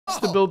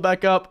to build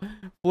back up.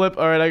 Flip.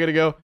 All right, I gotta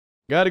go.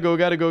 Gotta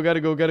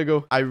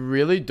go. I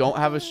really don't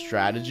have a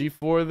strategy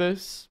for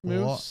this,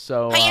 Moose.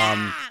 So,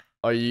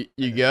 are you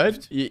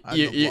good? You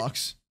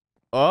blocks.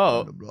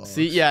 Oh,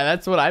 see, yeah,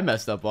 that's what I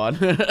messed up on.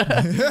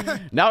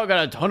 Now I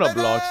got a ton of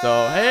blocks,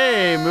 though.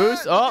 Hey,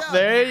 Moose. Oh,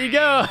 there you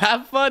go.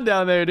 Have fun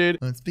down there, dude.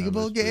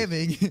 Unspeakable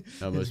Gaming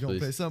is gonna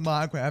play some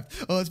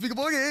Minecraft.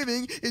 Unspeakable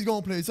Gaming is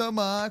gonna play some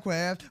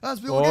Minecraft.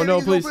 Unspeakable Gaming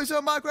is gonna play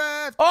some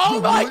Minecraft.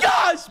 Oh my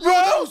gosh, bro!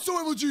 That was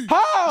so emoji.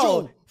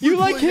 How? You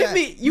like hit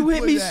me. You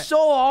hit me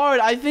so hard.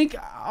 I think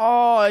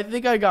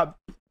I got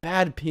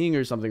bad ping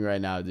or something right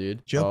now,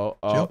 dude.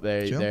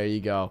 There you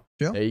go.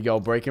 There you go,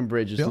 breaking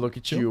bridges. Look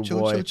at you,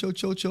 boy.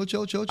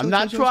 I'm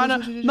not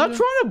trying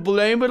to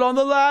blame it on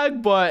the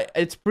lag, but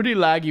it's pretty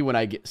laggy when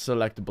I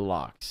select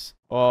blocks.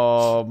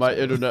 Oh, my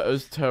internet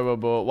is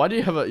terrible. Why do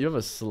you have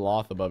a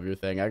sloth above your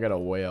thing? I got a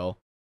whale.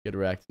 Get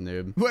wrecked,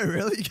 noob. Wait,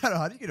 really?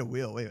 How do you get a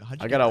whale? Wait,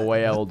 I got a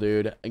whale,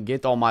 dude.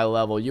 Get on my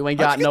level. You ain't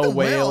got no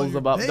whales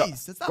above.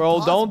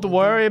 Bro, don't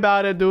worry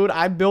about it, dude.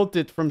 I built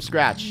it from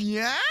scratch.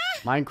 Yeah?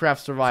 Minecraft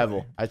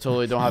survival. I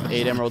totally don't have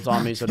 8 emeralds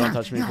on me, so don't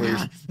touch me,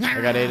 please.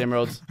 I got 8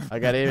 emeralds. I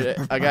got 8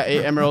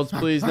 emeralds,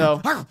 please, no.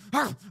 I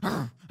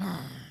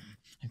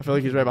feel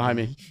like he's right behind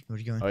me. Where are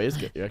you going? Oh, he is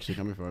good. You're actually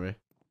coming for me.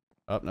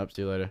 Oh, nope.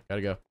 See you later.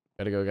 Gotta go.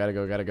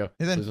 Nathan,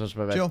 Please don't touch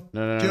my bed. chill.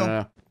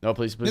 No. No,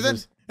 please. Nathan.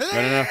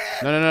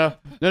 No.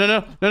 Don't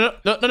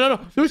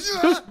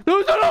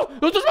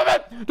touch my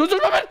bed. Don't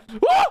touch my bed.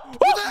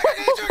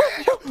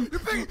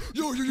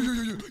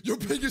 Your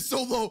ping is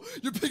so low.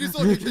 Your ping is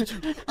so low. I can't hit you.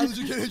 I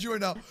legit can't hit you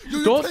right now.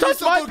 Don't touch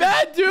my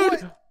bed,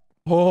 dude.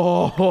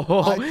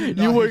 Oh,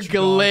 you were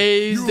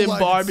glazed in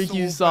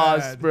barbecue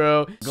sauce,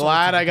 bro.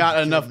 Glad I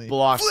got enough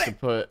blocks to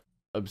put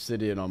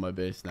obsidian on my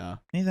base now.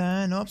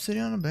 Nathan, no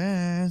obsidian on the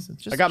base.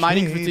 I got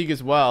mining fatigue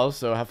as well,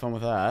 so have fun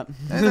with that.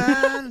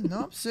 Nathan,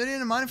 no obsidian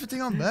and mining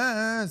fatigue on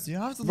base. You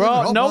have to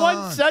Bro, no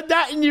one said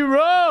that in your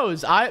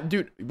rows.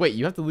 Dude, wait,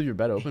 you have to leave your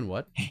bed open?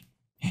 What?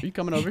 Are you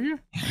coming over here?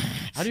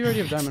 How do you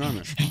already have diamond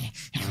armor?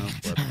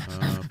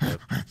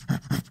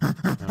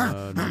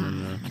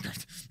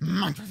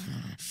 No.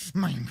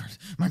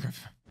 Minecraft.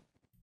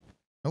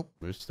 Nope.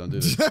 Moose, don't do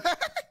this.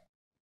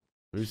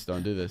 Moose,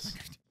 don't do this.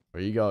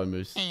 Where you going,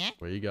 Moose?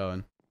 Where you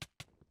going?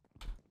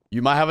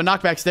 You might have a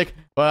knockback stick,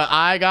 but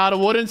I got a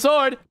wooden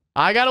sword.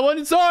 I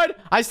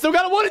still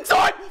got a wooden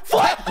sword.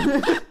 Flip!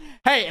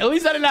 Hey, at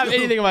least I didn't have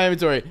anything in my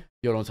inventory.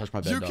 Yo, don't touch my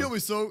bed. You killed me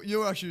so. You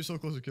were actually so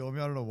close to killing me.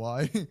 I don't know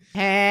why. What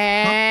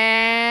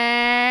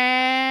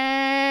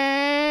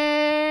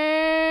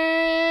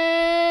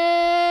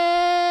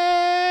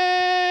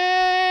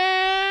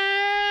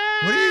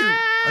are you?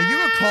 Are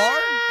you a car?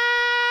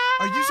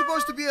 Are you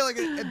supposed to be like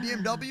a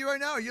BMW right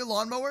now? Are you a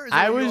lawnmower?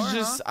 I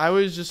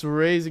was just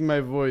raising my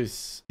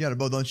voice. You got a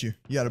bow, don't you?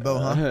 You got a bow,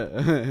 huh?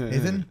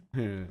 Nathan?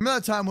 Remember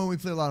that time when we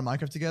played a lot of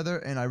Minecraft together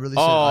and I really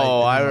said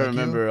I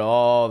remember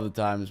all the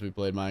times we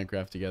played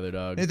Minecraft together,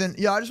 dog. Nathan,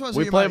 yeah, I just want to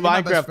say we played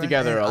Minecraft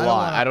together a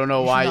lot. I don't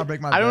know why.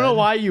 I don't know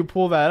why you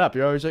pull that up.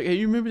 You're always like, hey,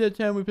 you remember that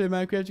time we played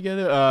Minecraft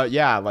together?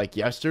 Yeah, like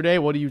yesterday.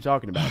 What are you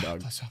talking about,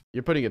 dog?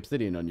 You're putting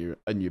obsidian on your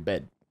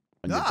bed.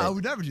 No, I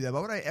would never do that.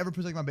 Why would I ever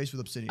protect my base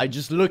with obsidian? I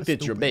just looked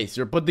at your base.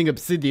 You're putting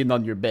obsidian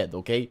on your bed,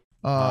 okay?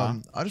 I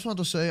just want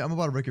to say I'm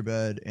about to break your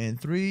bed in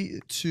 3,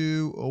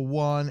 2,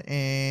 1,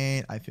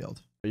 and I failed.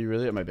 Are you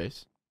really at my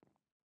base?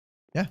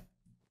 Yeah.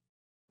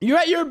 You're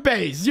at your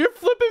base. You're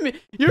flipping me.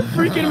 You're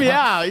freaking me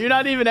out. You're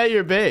not even at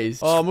your base.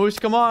 Oh, Moose,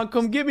 come on.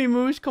 Come get me,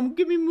 Moose. Come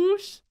get me,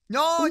 Moose.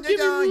 No, you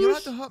don't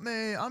have to help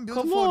me. I'm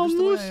beautiful just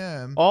the way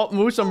I am. Oh,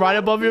 Moose, I'm right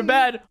above your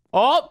bed.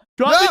 Oh,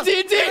 drop a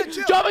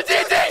TNT. Drop a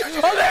TNT.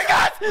 Oh, there it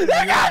goes.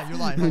 There it goes. You're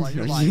lying.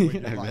 You're lying.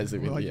 Why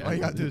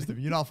you gotta do this to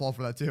me? You not fall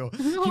for that too.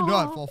 You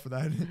not fall for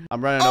that.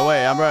 I'm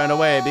running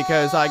away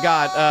because I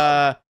got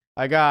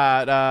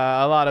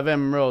a lot of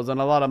emeralds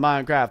and a lot of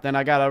Minecraft, and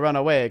I gotta run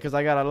away because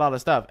I got a lot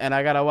of stuff, and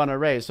I gotta run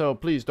away. So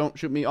please don't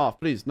shoot me off,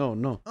 please.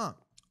 No.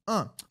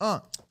 I'm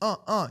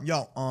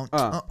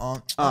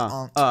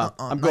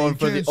going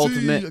for the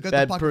ultimate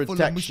bed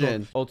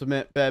protection.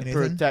 Ultimate bed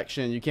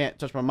protection. You can't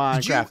touch my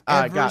Minecraft.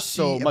 I got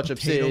so much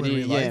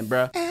obsidian,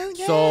 bruh.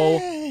 So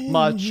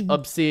much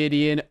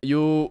obsidian.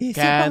 You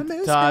can't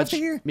touch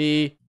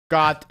me.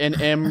 Got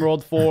an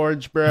emerald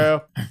forge,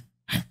 bro.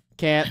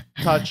 Can't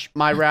touch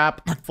my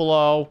rap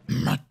flow.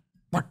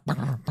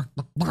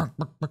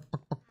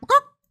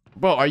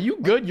 Bro, are you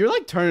good? You're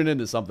like turning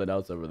into something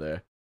else over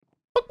there.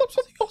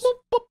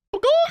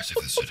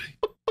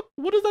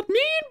 What does that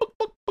mean?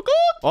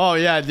 Oh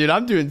yeah, dude,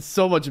 I'm doing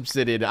so much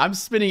obsidian. I'm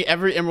spinning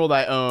every emerald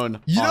I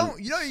own. You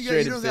don't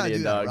gotta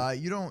do that, right?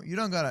 You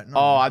don't gotta. No,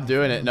 oh, I'm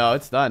doing it. No,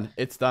 it's done.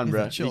 It's done,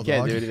 bro. You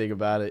can't do anything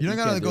about it. You don't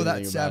gotta go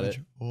that savage.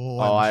 Oh,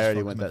 I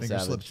already went that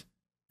savage.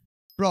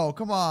 Bro,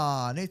 come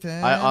on,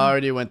 Nathan. I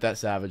already went that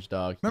savage,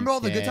 dog. Remember all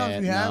the good times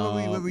we had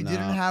when we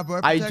didn't have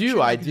web protection?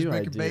 I do.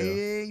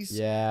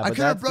 Yeah, but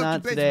that's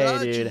not today,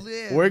 dude.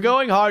 We're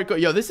going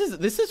hardcore. Yo, this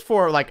is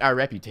for like our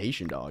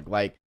reputation, dog.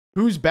 Like,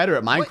 who's better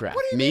at Minecraft,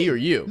 me or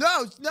you?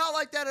 No, it's not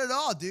like that at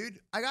all, dude.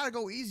 I gotta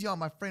go easy on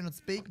my friend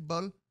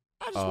Unspeakable.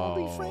 I just want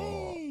to be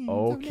friends.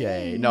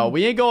 Okay. No,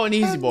 we ain't going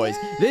easy, boys.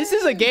 This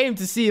is a game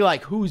to see,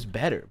 like, who's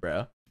better,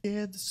 bro.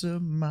 It's a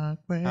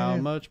Minecraft. How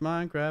much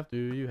Minecraft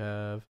do you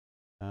have?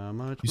 How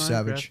much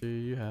Minecraft do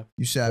you have?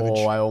 You savage.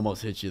 Oh, I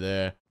almost hit you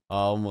there.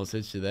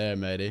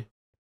 Matey.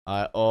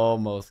 I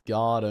almost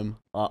got him.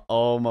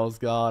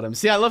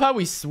 See, I love how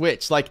we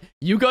switch. Like,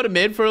 you go to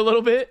mid for a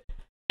little bit,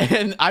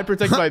 and I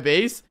protect my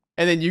base,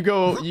 and then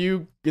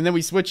and then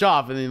we switch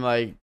off, and then,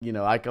 like, you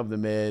know, I come to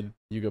mid,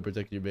 you go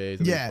protect your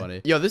base. Yeah. It's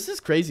funny. Yo, this is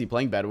crazy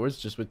playing Bed Wars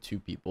just with 2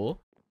 people.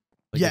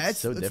 Like, yeah, it's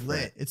so different.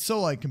 Lit. It's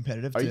so, like,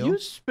 competitive, too. Are you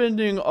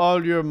spending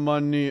all your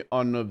money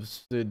on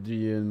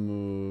obsidian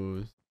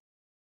moves?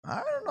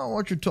 I don't know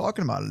what you're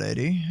talking about,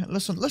 lady.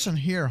 Listen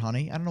here,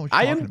 honey. I don't know what you're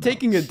talking about. I am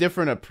taking a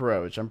different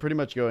approach. I'm pretty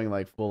much going,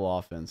 like, full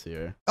offense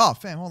here. Oh,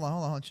 fam, hold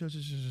on. Chill.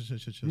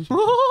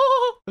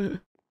 What are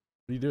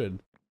you doing?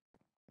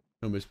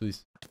 No, miss,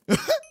 please.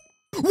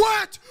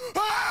 What?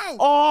 How?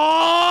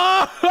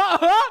 Oh!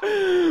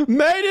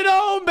 Made it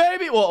home,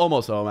 baby! Well,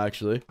 almost home,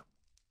 actually.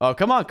 Oh,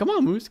 come on,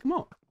 Moose. Come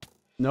on.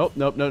 Nope.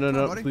 No.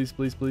 Please,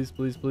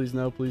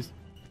 no, please.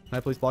 Can I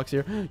place blocks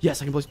here?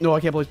 Yes, I can place. No, I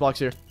can't place blocks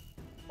here.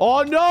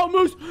 Oh, no,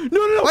 Moose.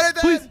 No. Wait,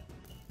 please.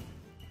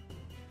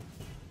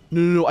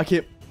 No, I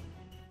can't.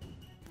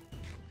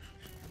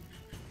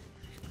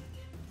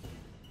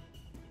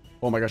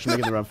 Oh, my gosh, I'm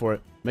making the run for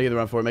it. Making the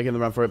run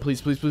for it.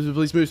 Please,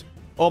 Moose.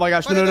 Oh, my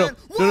gosh, no.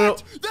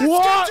 What?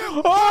 What?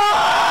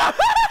 Oh!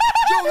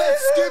 Yo, that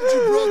skimmed you,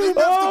 bro. They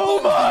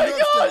oh, my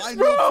gosh,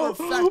 bro. I know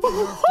for a fact they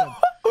nerfed them.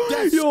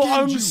 Yo,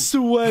 I'm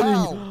sweating.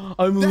 How?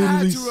 I'm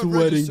literally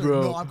sweating,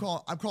 bro. No,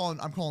 I'm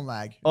calling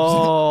lag.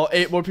 Oh,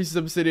 8 more pieces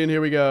of obsidian.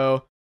 Here we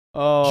go.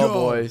 Oh, yo,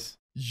 boys.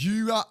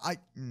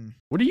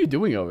 What are you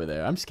doing over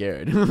there? I'm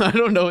scared. I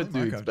don't know what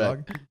to expect.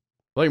 Dog.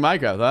 Playing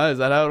Minecraft, huh? Is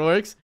that how it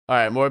works? All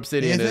right, more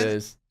obsidian it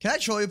is. Can I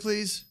troll you,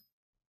 please?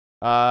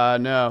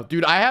 No.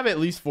 Dude, I have at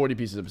least 40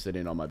 pieces of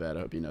obsidian on my bed. I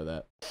hope you know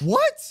that.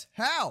 What?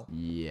 How?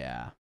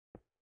 Yeah.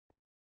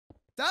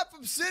 Stop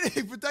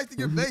obsidian protecting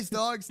your base,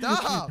 dog.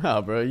 Stop.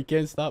 No, bro, you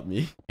can't stop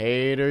me.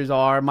 Haters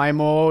are my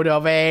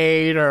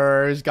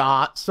motivators.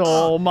 Got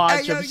so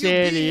much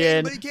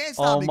obsidian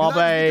on my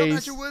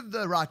base. With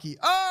the Rocky.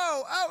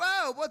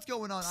 Oh, what's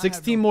going on?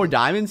 16 more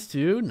diamonds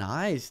too?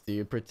 Nice,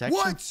 dude.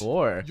 Protection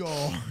 4.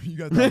 Yo, you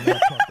got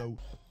that though.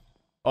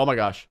 Oh my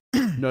gosh.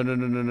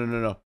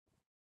 No.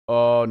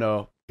 Oh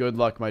no. Good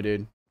luck, my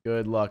dude.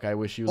 Good luck. I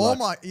wish you luck. Oh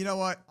my, you know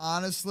what?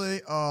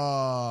 Honestly, bro.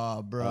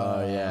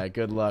 Oh yeah,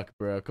 good luck,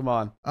 bro. Come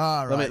on.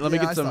 All right. Let me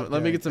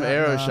get some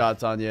arrow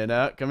shots on you.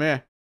 No, come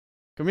here,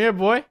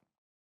 boy.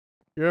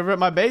 You're over at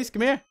my base.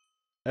 Come here.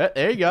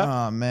 There you go.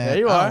 Oh man, there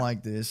you are. I don't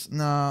like this.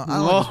 No, I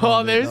don't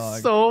like this.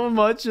 There's so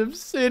much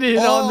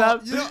obsidian on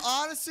that. You know,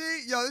 honestly,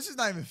 yo, this is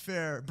not even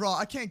fair, bro.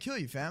 I can't kill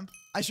you, fam.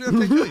 I sure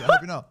can't kill you. I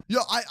hope you know. Yo,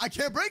 I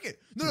can't break it.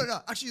 No.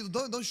 Actually,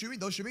 don't shoot me.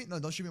 Don't shoot me. No,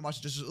 don't shoot me.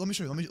 Watch. Just let me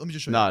show you. Let me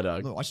just show you. Nah,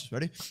 dog. Look, watch this.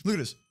 Ready? Look at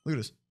this.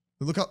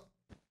 Look up.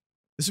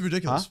 This is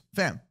ridiculous,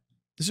 fam.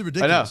 This is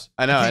ridiculous.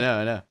 I know. What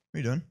are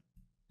you doing,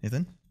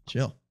 Nathan?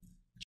 Chill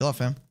out,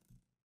 fam.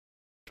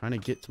 Trying to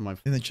get to my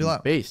Nathan, chill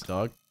out. Base,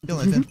 dog.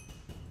 Chill, Nathan.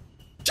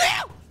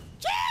 Chill.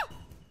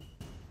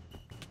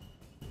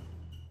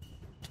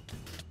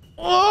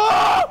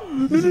 Oh!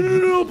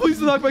 No, please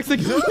do not knock back stick.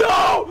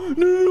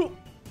 No.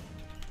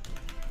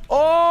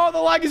 Oh, the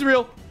lag is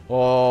real.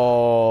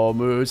 Oh,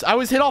 Moose. I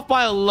was hit off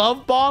by a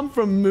love bomb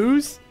from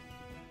Moose.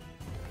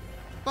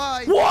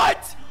 Bye.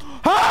 What?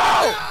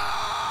 How?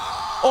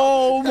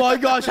 Oh my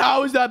gosh,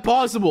 how is that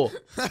possible?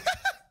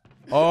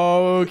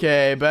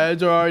 Okay,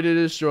 beds are already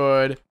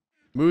destroyed.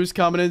 Moose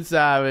coming in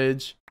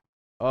savage.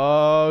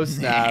 Oh,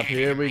 snap.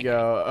 Here we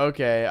go.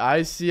 Okay,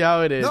 I see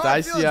how it is.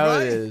 I see how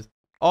it is.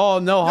 Oh,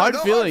 no, hard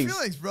feelings.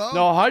 Hard feelings, bro.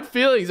 No, hard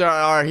feelings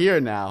are here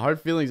now. Hard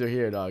feelings are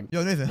here, dog.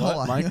 Yo, Nathan, hold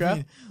on.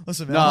 Minecraft?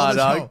 Listen, man. Nah,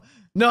 dog.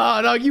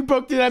 No, dog, you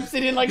broke through that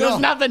obsidian like it was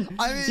nothing.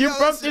 You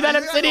broke through that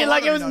obsidian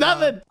like it was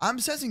nothing. I'm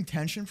sensing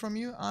tension from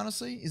you,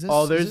 honestly. Is this?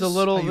 Oh, there's a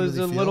little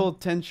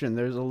tension.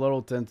 There's a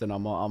little tension.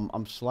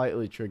 I'm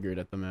slightly triggered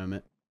at the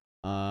moment.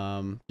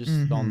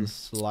 Just on the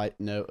slight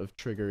note of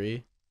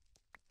triggery.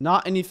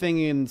 Not anything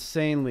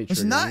insanely triggering.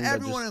 Listen, not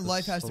everyone in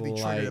life has to be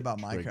triggered about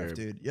Minecraft,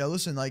 dude. Yeah,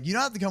 listen, like, you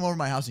don't have to come over to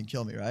my house and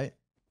kill me, right?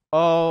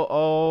 Oh,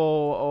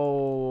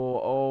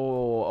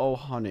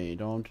 honey,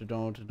 don't do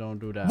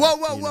that.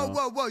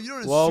 Whoa! You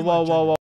don't. Whoa.